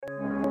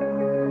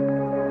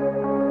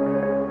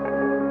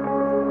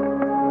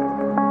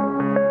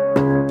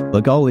The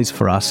goal is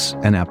for us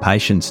and our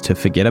patients to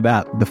forget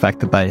about the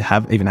fact that they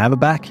even have a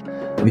back.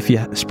 If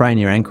you sprain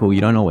your ankle, you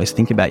don't always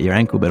think about your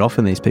ankle, but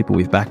often these people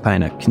with back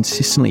pain are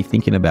consistently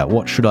thinking about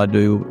what should I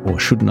do or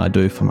shouldn't I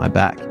do for my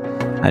back.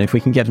 And if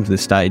we can get them to the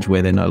stage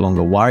where they're no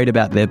longer worried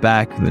about their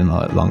back, they're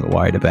no longer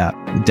worried about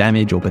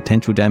damage or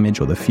potential damage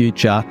or the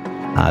future,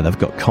 they've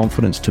got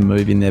confidence to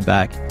move in their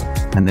back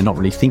and they're not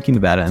really thinking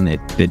about it and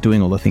they're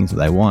doing all the things that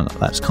they want.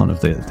 That's kind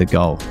of the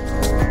goal.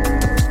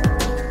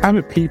 How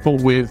do people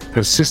with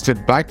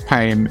persistent back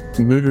pain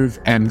move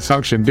and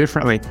function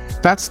differently?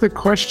 That's the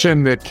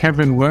question that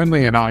Kevin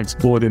Wernley and I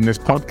explored in this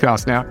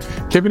podcast. Now,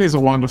 Kevin is a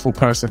wonderful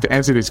person to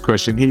answer this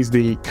question. He's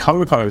the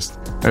co-host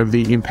of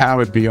the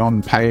Empowered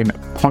Beyond Pain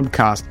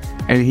podcast,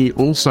 and he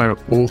also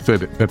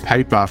authored the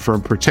paper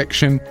From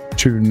Protection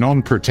to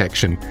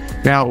Non-Protection.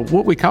 Now,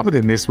 what we covered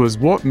in this was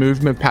what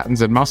movement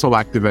patterns and muscle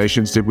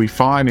activations did we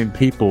find in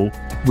people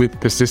with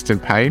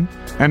persistent pain,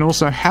 and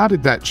also how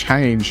did that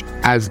change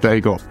as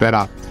they got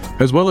better?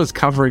 As well as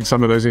covering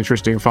some of those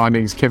interesting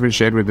findings, Kevin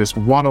shared with us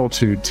 1 or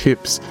 2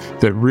 tips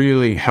that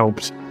really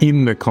helped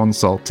in the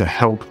consult to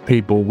help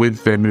people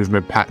with their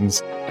movement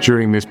patterns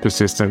during this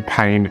persistent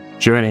pain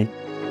journey.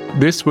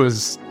 This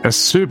was a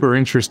super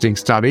interesting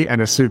study and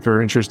a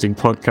super interesting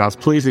podcast.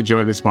 Please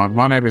enjoy this one.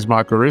 My name is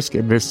Michael Risk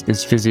and this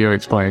is Physio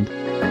Explained.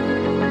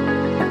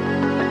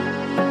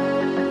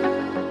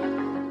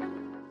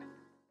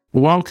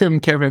 Welcome,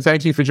 Kevin.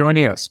 Thank you for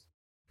joining us.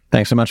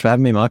 Thanks so much for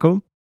having me,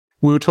 Michael.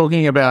 We were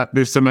talking about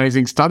this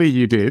amazing study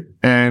you did,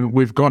 and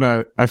we've got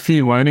a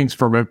few learnings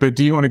from it, but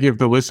do you want to give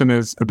the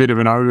listeners a bit of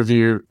an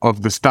overview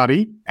of the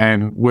study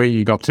and where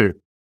you got to?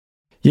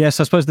 Yes,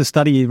 I suppose the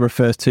study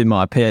refers to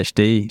my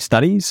PhD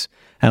studies,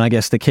 and I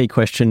guess the key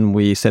question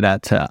we set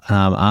out to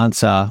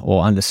answer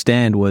or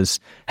understand was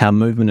how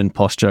movement and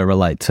posture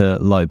relate to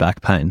low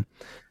back pain.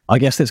 I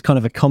guess there's kind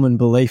of a common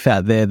belief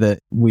out there that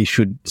we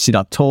should sit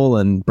up tall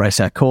and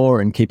brace our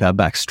core and keep our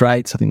back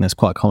straight. So I think that's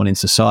quite common in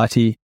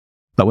society.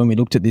 But when we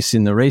looked at this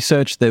in the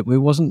research, that it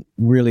wasn't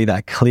really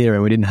that clear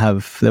and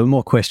there were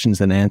more questions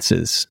than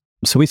answers.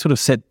 So we sort of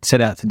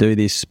set out to do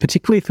this,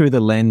 particularly through the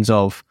lens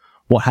of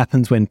what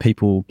happens when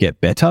people get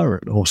better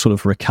or sort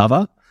of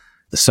recover.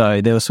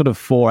 So there were sort of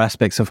 4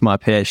 aspects of my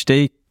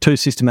PhD, 2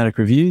 systematic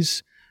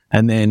reviews,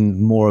 and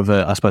then more of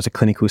a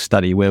clinical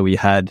study where we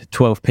had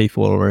 12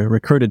 people or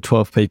recruited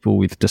 12 people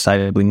with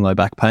disabling low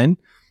back pain.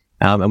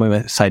 And when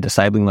we say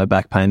disabling low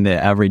back pain,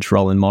 their average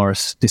Roland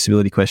Morris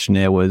disability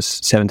questionnaire was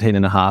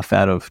 17.5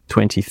 out of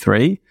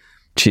 23,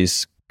 which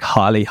is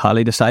highly,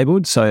 highly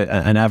disabled. So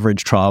an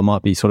average trial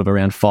might be sort of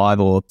around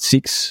 5 or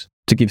 6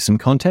 to give some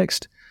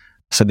context.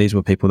 So these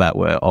were people that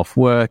were off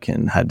work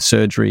and had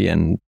surgery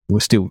and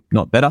were still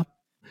not better.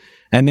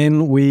 And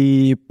then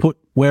we put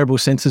wearable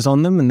sensors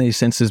on them, and these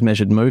sensors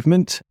measured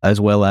movement as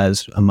well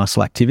as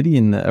muscle activity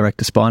in the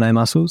erector spinae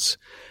muscles,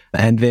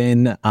 and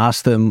then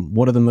asked them,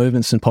 what are the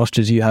movements and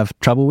postures you have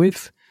trouble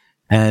with?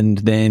 And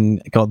then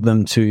got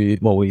them to,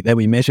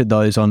 we measured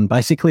those on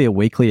basically a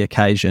weekly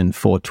occasion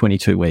for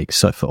 22 weeks,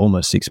 so for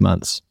almost 6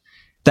 months.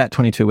 That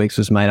 22 weeks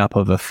was made up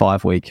of a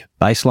 5-week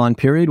baseline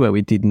period where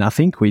we did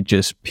nothing. We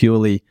just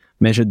purely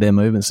measured their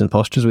movements and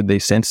postures with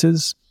these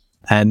sensors,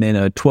 and then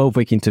a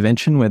 12-week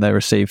intervention where they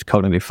received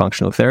cognitive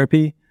functional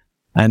therapy,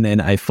 and then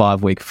a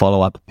 5-week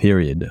follow-up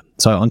period.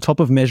 So on top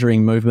of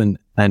measuring movement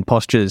and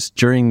postures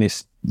during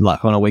this,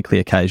 like on a weekly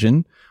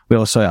occasion, we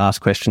also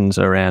asked questions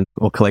around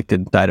or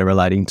collected data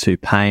relating to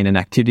pain and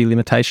activity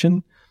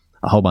limitation,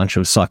 a whole bunch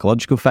of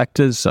psychological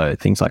factors, so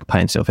things like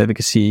pain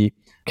self-efficacy,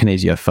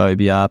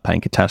 kinesiophobia, pain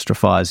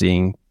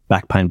catastrophizing,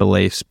 back pain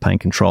beliefs, pain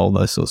control,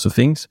 those sorts of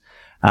things.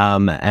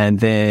 And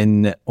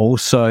then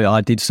also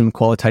I did some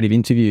qualitative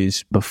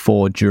interviews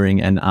before,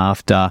 during and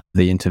after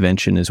the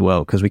intervention as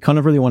well, because we kind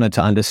of really wanted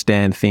to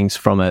understand things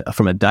from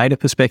a data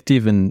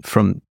perspective and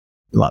from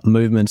like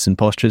movements and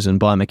postures and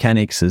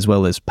biomechanics, as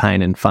well as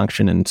pain and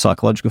function and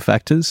psychological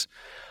factors,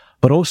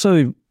 but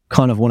also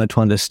kind of wanted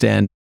to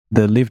understand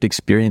the lived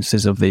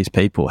experiences of these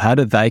people. How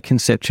do they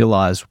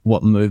conceptualize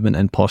what movement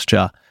and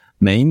posture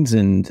means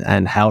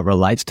and how it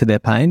relates to their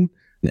pain?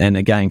 And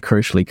again,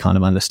 crucially, kind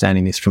of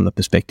understanding this from the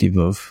perspective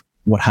of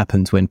what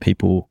happens when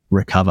people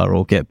recover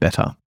or get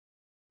better.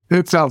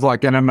 It sounds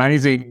like an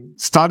amazing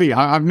study.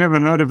 I've never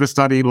heard of a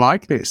study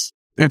like this.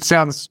 It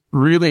sounds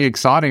really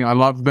exciting. I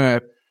love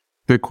the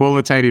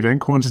qualitative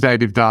and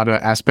quantitative data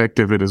aspect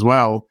of it as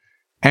well.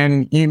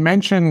 And you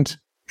mentioned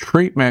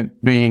treatment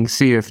being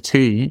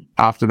CFT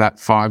after that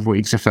 5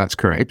 weeks, if that's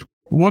correct.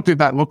 What did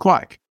that look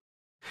like?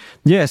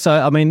 Yeah, so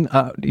I mean,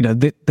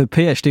 the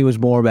PhD was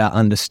more about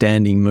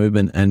understanding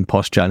movement and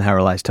posture and how it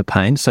relates to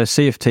pain. So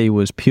CFT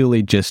was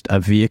purely just a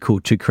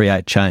vehicle to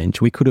create change.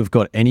 We could have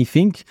got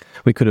anything.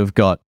 We could have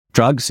got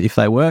drugs if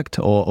they worked,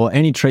 or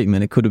any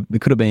treatment. It could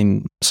have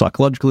been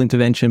psychological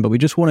intervention, but we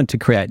just wanted to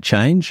create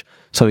change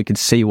so we could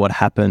see what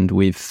happened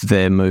with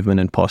their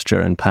movement and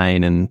posture and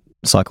pain and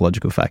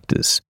psychological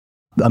factors.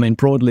 I mean,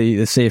 broadly,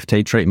 the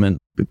CFT treatment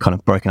kind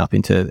of broken up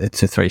into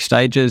 3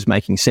 stages: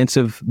 making sense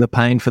of the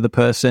pain for the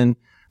person,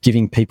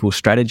 giving people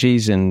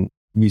strategies and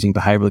using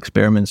behavioural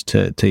experiments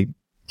to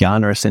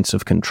garner a sense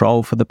of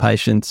control for the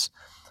patients,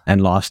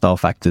 and lifestyle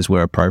factors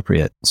were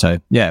appropriate. So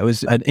yeah, it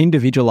was an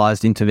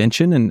individualized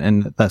intervention,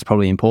 and that's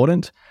probably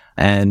important.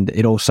 And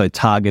it also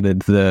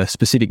targeted the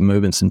specific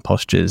movements and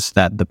postures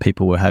that the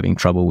people were having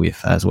trouble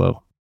with as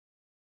well.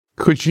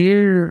 Could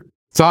you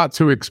start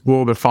to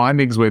explore the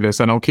findings with us?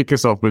 And I'll kick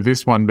us off with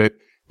this one, but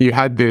you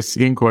had this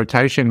in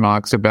quotation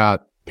marks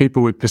about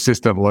people with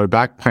persistent low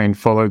back pain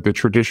followed the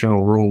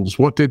traditional rules.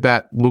 What did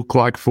that look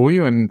like for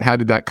you, and how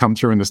did that come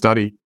through in the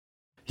study?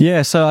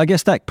 Yeah, so I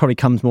guess that probably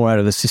comes more out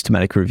of the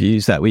systematic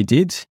reviews that we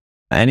did.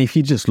 And if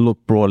you just look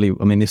broadly,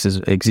 I mean, this is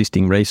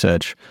existing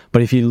research,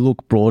 but if you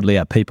look broadly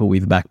at people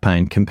with back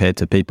pain compared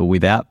to people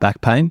without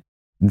back pain,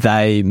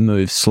 they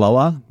move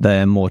slower,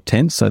 they're more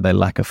tense, so they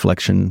lack a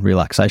flexion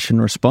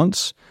relaxation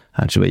response,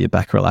 actually where your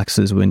back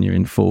relaxes when you're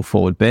in full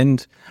forward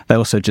bend. They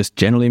also just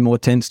generally more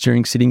tense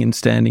during sitting and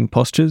standing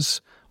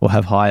postures, or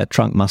have higher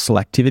trunk muscle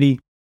activity.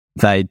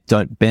 They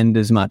don't bend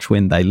as much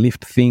when they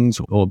lift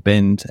things or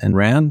bend and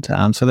round.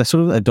 So they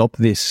sort of adopt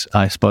this,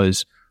 I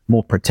suppose,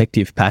 more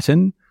protective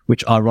pattern,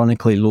 which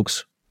ironically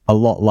looks a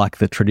lot like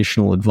the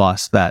traditional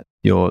advice that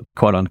you're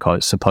quote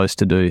unquote supposed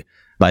to do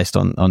based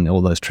on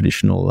all those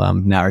traditional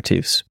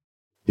narratives.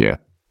 Yeah.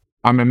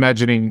 I'm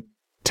imagining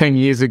 10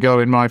 years ago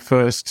in my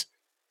first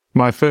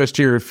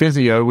year of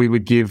physio, we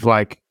would give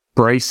like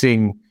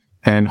bracing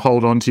and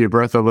hold on to your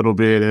breath a little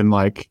bit and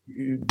like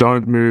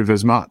don't move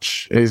as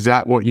much. Is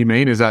that what you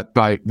mean? Is that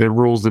like the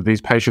rules that these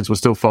patients were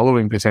still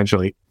following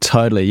potentially?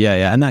 Totally,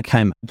 yeah. And that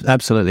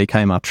absolutely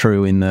came up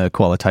true in the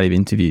qualitative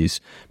interviews.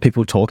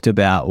 People talked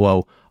about,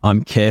 well,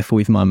 I'm careful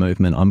with my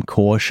movement, I'm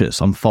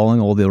cautious, I'm following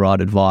all the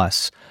right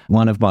advice.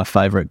 One of my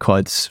favourite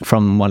quotes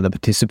from one of the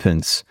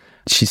participants,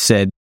 she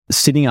said,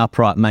 sitting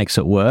upright makes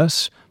it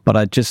worse, but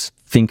I just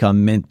think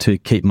I'm meant to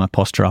keep my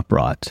posture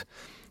upright.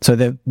 So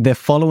they're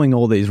following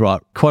all these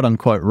right, quote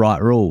unquote,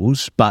 right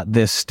rules, but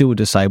they're still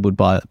disabled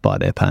by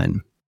their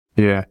pain.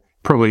 Yeah,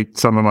 probably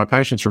some of my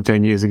patients from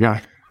 10 years ago.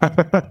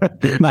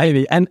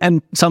 Maybe,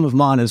 and some of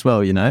mine as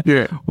well, you know?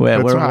 Yeah,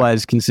 where we're right.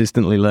 always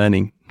consistently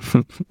learning.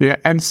 Yeah,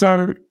 and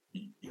so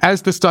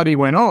as the study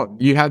went on,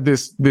 you had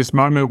this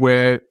moment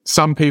where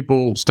some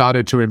people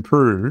started to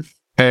improve,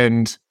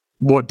 and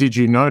what did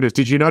you notice?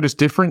 Did you notice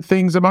different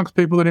things amongst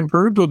people that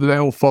improved, or did they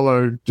all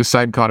follow the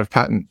same kind of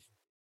pattern?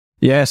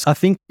 Yes, I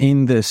think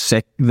in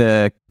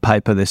the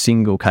paper, the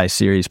single case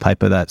series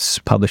paper that's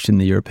published in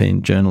the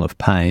European Journal of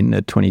Pain,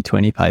 a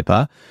 2020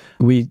 paper,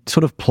 we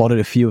sort of plotted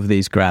a few of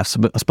these graphs.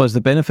 But I suppose the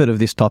benefit of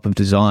this type of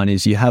design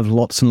is you have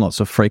lots and lots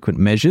of frequent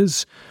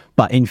measures,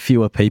 but in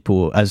fewer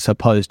people, as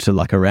opposed to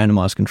like a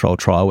randomized controlled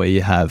trial where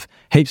you have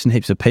heaps and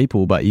heaps of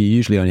people, but you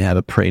usually only have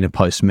a pre and a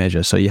post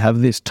measure. So you have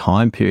this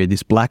time period,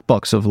 this black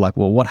box of like,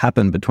 well, what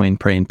happened between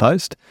pre and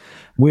post?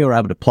 We were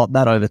able to plot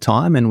that over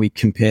time, and we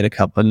compared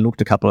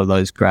looked a couple of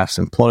those graphs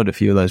and plotted a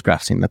few of those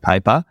graphs in the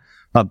paper.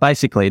 But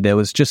basically, there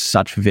was just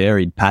such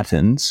varied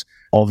patterns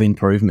of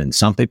improvement.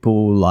 Some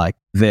people, like,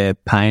 their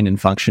pain and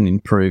function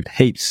improved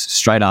heaps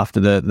straight after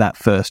that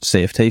first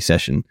CFT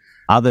session.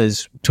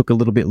 Others took a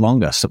little bit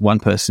longer. So one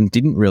person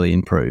didn't really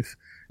improve.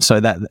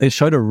 So that it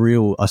showed a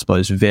real, I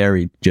suppose,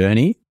 varied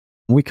journey.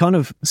 We kind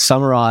of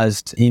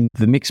summarized in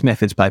the mixed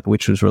methods paper,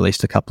 which was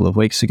released a couple of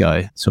weeks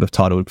ago, sort of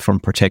titled From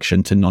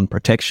Protection to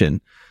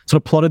Non-Protection,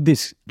 sort of plotted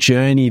this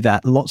journey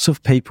that lots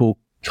of people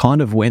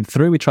kind of went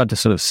through. We tried to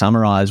sort of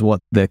summarize what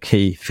the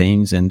key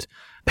themes and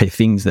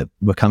things that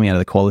were coming out of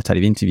the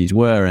qualitative interviews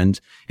were. And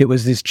it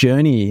was this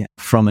journey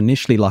from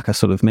initially, like I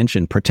sort of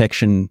mentioned,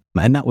 protection,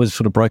 and that was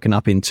sort of broken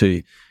up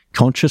into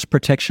conscious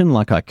protection,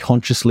 like I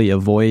consciously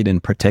avoid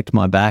and protect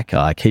my back,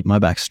 I keep my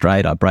back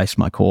straight, I brace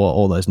my core,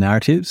 all those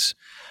narratives.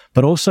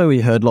 But also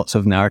we heard lots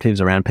of narratives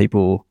around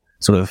people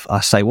sort of, I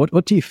say,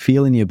 what do you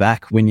feel in your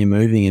back when you're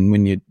moving and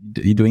when you're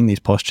doing these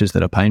postures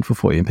that are painful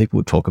for you? And people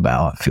would talk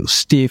about, oh, it feels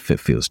stiff, it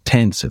feels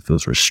tense, it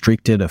feels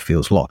restricted, it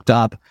feels locked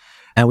up.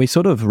 And we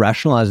sort of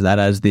rationalize that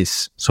as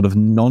this sort of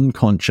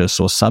non-conscious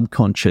or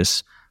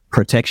subconscious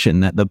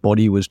protection that the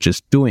body was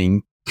just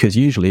doing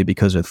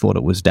because it thought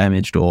it was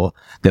damaged or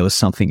there was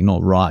something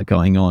not right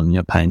going on. You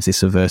know, pain's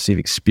this aversive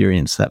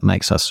experience that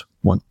makes us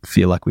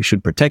feel like we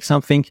should protect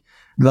something.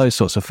 Those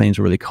sorts of things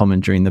were really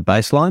common during the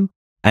baseline.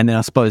 And then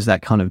I suppose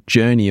that kind of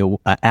journey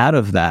out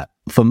of that,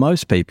 for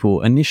most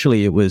people,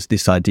 initially it was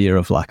this idea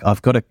of like,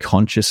 I've got to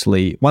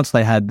consciously, once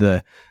they had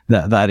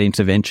that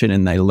intervention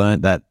and they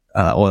learned that,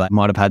 or they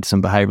might have had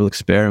some behavioral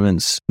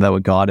experiments they were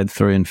guided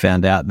through and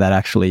found out that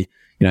actually,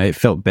 you know, it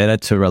felt better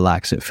to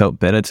relax, it felt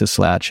better to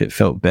slouch, it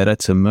felt better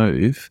to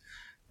move.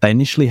 They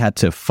initially had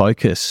to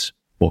focus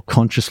or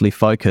consciously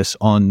focus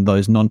on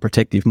those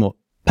non-protective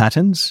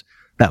patterns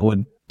that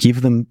would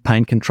give them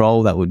pain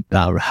control, that would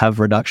have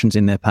reductions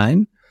in their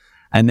pain.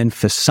 And then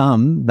for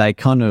some, they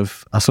kind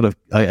of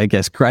I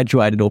guess,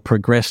 graduated or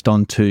progressed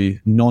onto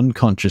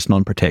non-conscious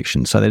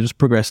non-protection. So they just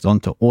progressed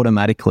onto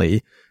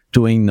automatically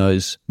doing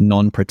those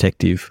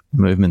non-protective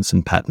movements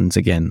and patterns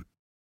again.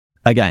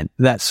 Again,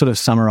 that sort of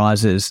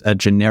summarizes a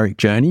generic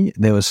journey.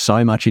 There was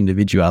so much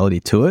individuality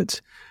to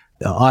it.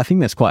 I think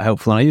that's quite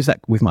helpful. And I use that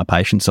with my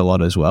patients a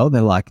lot as well.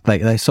 They're like,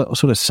 they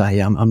sort of say,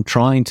 I'm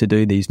trying to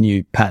do these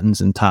new patterns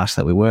and tasks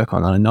that we work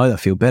on. And I know they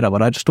feel better,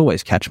 but I just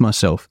always catch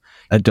myself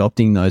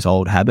adopting those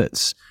old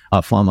habits.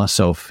 I find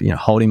myself,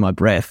 holding my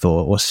breath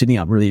or sitting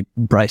up really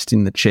braced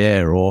in the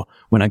chair, or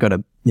when I got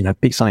to,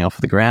 pick something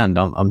off the ground,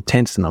 I'm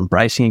tense and I'm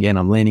bracing again.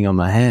 I'm leaning on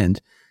my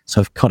hand.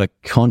 So I've got to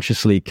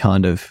consciously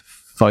kind of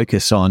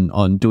focus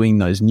on doing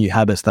those new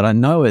habits that I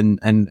know and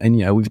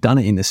we've done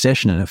it in the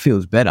session and it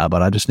feels better,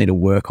 but I just need to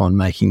work on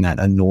making that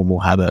a normal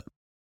habit.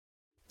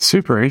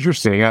 Super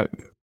interesting.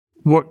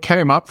 What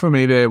came up for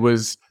me there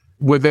was,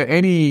 were there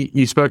any,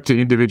 you spoke to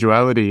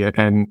individuality,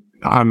 and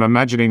I'm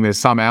imagining there's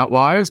some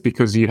outliers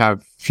because you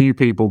have few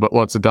people but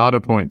lots of data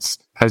points,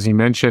 as you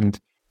mentioned.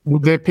 Were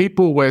there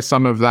people where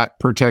some of that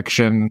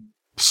protection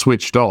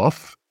switched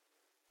off,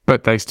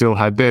 but they still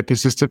had their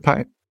persistent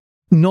pain?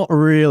 Not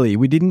really.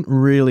 We didn't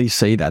really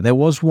see that. There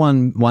was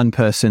one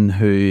person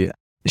who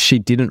she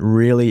didn't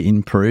really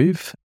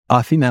improve.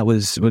 I think that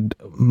was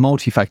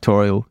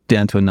multifactorial,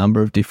 down to a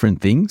number of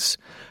different things.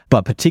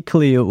 But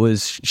particularly it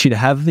was, she'd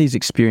have these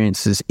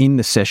experiences in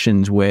the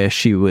sessions where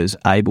she was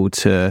able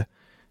to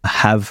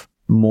have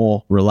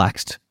more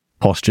relaxed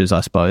postures,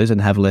 I suppose,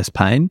 and have less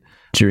pain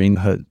during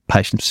her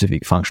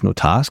patient-specific functional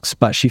tasks,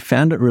 but she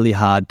found it really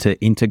hard to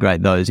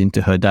integrate those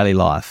into her daily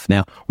life.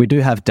 Now, we do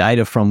have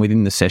data from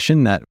within the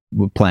session that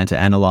we plan to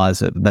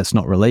analyse that's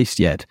not released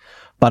yet,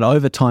 but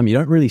over time, you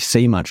don't really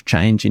see much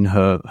change in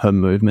her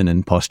movement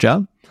and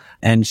posture.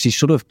 And she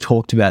sort of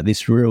talked about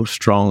this real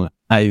strong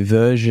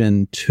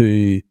aversion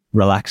to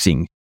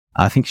relaxing.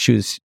 I think she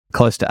was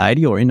close to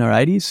 80 or in her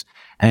 80s.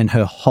 And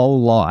her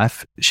whole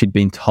life, she'd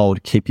been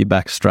told, keep your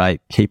back straight,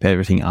 keep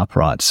everything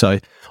upright. So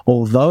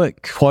although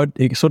it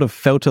sort of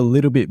felt a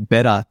little bit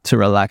better to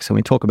relax, and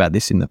we talk about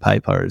this in the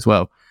paper as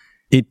well,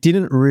 it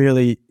didn't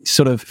really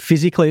sort of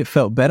physically it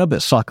felt better,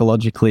 but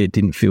psychologically it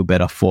didn't feel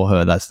better for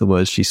her. That's the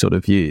words she sort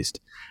of used.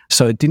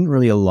 So it didn't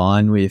really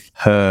align with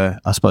her,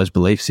 I suppose,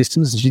 belief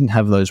systems. She didn't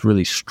have those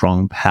really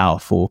strong,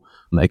 powerful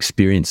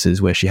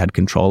experiences where she had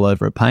control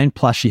over her pain.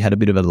 Plus, she had a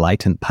bit of a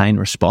latent pain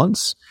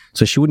response.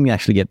 So she wouldn't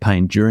actually get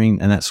pain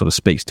during, and that sort of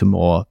speaks to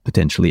more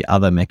potentially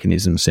other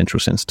mechanisms, central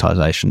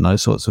sensitization,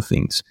 those sorts of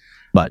things.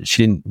 But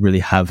she didn't really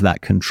have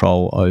that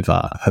control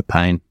over her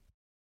pain.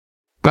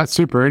 That's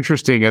super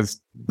interesting as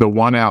the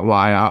one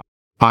outlier.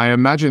 I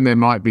imagine there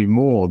might be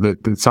more,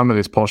 that some of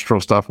this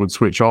postural stuff would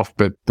switch off,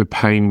 but the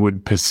pain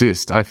would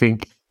persist. I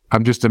think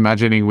I'm just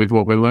imagining with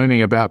what we're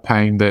learning about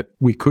pain that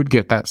we could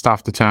get that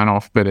stuff to turn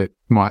off, but it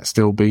might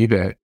still be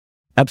there.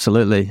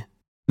 Absolutely.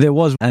 There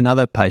was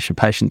another patient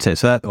 10.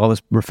 So that, I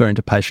was referring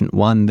to patient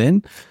 1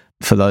 then,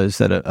 for those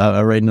that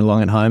are reading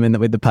along at home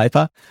with the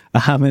paper.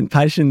 And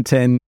patient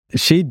 10,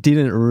 she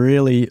didn't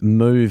really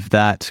move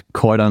that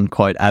quote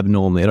unquote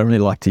abnormally. I don't really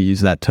like to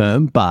use that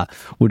term, but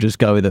we'll just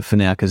go with it for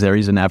now because there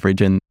is an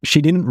average. And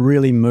she didn't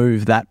really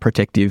move that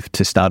protective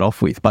to start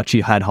off with, but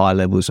she had high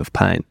levels of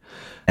pain.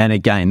 And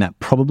again, that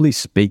probably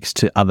speaks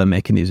to other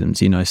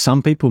mechanisms.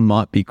 Some people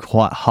might be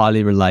quite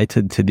highly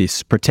related to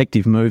this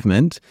protective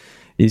movement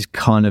is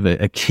kind of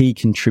a key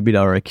contributor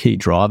or a key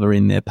driver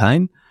in their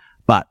pain.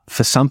 But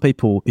for some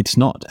people, it's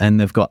not, and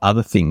they've got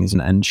other things.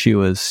 And she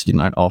was,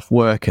 off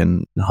work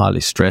and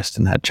highly stressed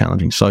and had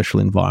challenging social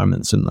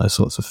environments and those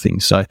sorts of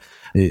things. So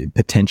it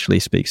potentially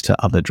speaks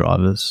to other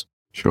drivers.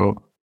 Sure.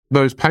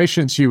 Those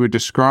patients you were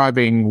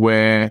describing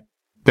where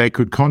they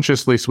could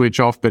consciously switch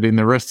off, but in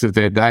the rest of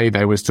their day,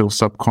 they were still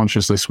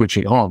subconsciously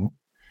switching on.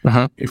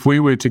 Uh-huh. If we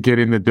were to get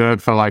in the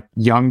dirt for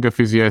younger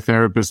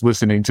physiotherapists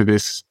listening to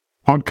this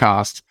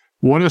podcast,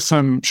 what are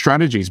some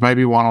strategies,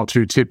 maybe one or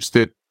two tips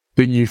that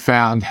you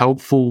found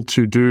helpful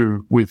to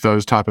do with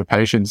those type of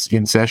patients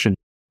in session?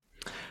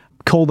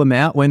 Call them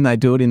out when they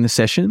do it in the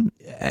session.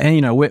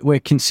 And, we're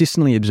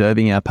consistently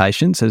observing our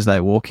patients as they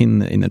walk in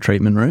the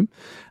treatment room.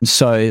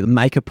 So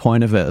make a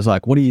point of it. It's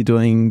like, what are you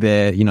doing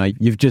there?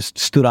 You've just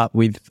stood up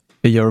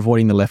you're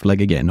avoiding the left leg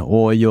again,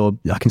 or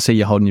I can see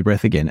you're holding your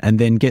breath again, and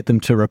then get them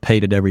to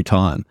repeat it every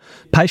time.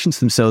 Patients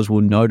themselves will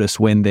notice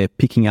when they're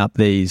picking up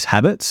these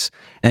habits,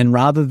 and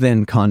rather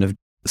than kind of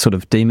sort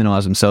of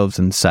demonize themselves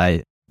and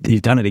say,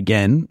 you've done it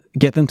again,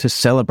 get them to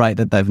celebrate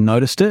that they've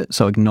noticed it.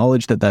 So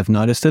acknowledge that they've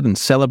noticed it and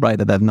celebrate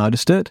that they've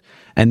noticed it,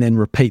 and then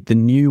repeat the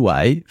new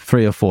way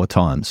 3 or 4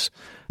 times.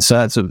 So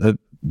that's a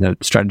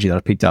strategy that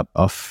I picked up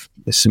off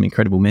some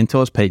incredible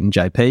mentors, Pete and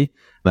JP.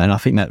 And I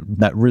think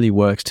that really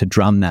works to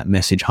drum that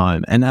message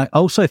home. And I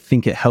also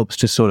think it helps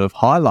to sort of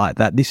highlight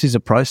that this is a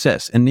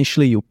process.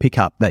 Initially, you'll pick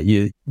up that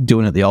you're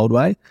doing it the old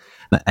way.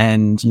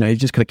 And, you've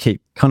just got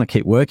to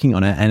keep working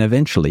on it. And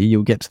eventually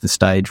you'll get to the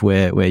stage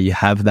where you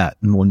have that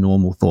more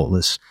normal,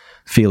 thoughtless,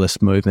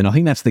 fearless movement. I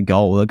think that's the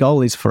goal. The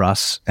goal is for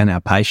us and our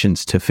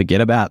patients to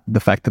forget about the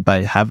fact that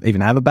they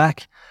even have a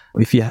back.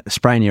 If you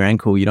sprain your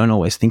ankle, you don't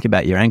always think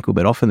about your ankle,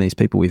 but often these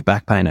people with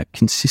back pain are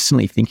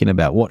consistently thinking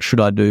about what should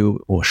I do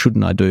or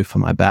shouldn't I do for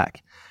my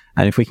back.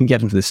 And if we can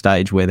get them to the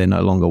stage where they're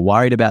no longer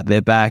worried about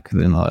their back,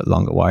 they're no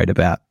longer worried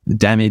about the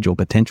damage or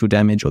potential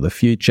damage or the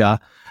future,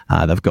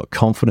 they've got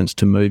confidence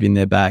to move in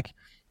their back,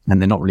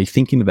 and they're not really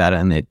thinking about it,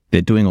 and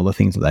they're doing all the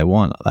things that they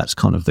want. That's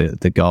kind of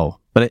the goal.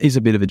 But it is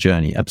a bit of a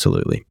journey,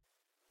 absolutely.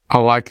 I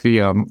like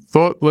the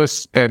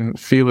thoughtless and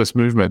fearless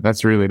movement.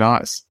 That's really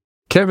nice.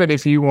 Kevin,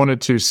 if you wanted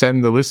to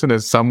send the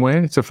listeners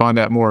somewhere to find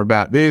out more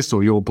about this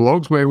or your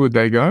blogs, where would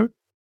they go?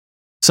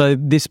 So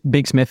this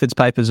Mixed Methods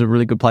paper is a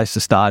really good place to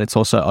start. It's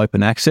also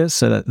open access.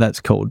 So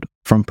that's called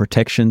From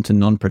Protection to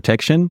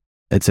Non-Protection.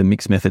 It's a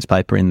mixed methods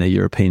paper in the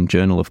European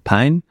Journal of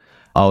Pain.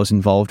 I was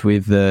involved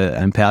with the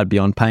Empowered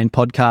Beyond Pain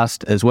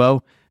podcast as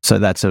well. So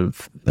that's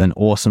an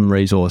awesome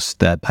resource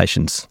that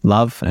patients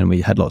love. And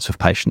we had lots of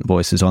patient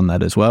voices on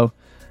that as well.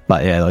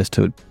 But yeah, those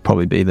two would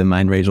probably be the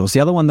main resource. The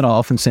other one that I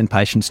often send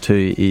patients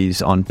to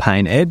is on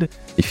Pain Ed.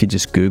 If you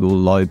just Google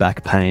low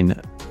back pain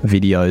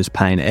videos,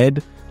 Pain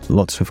Ed,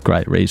 lots of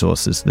great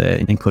resources there,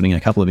 including a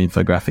couple of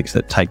infographics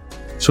that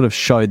sort of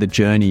show the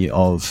journey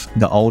of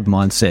the old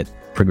mindset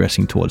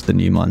progressing towards the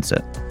new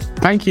mindset.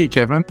 Thank you,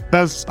 Kevin.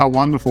 That's a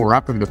wonderful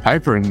wrap of the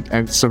paper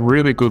and some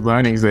really good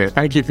learnings there.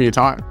 Thank you for your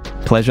time.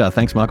 Pleasure.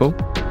 Thanks, Michael.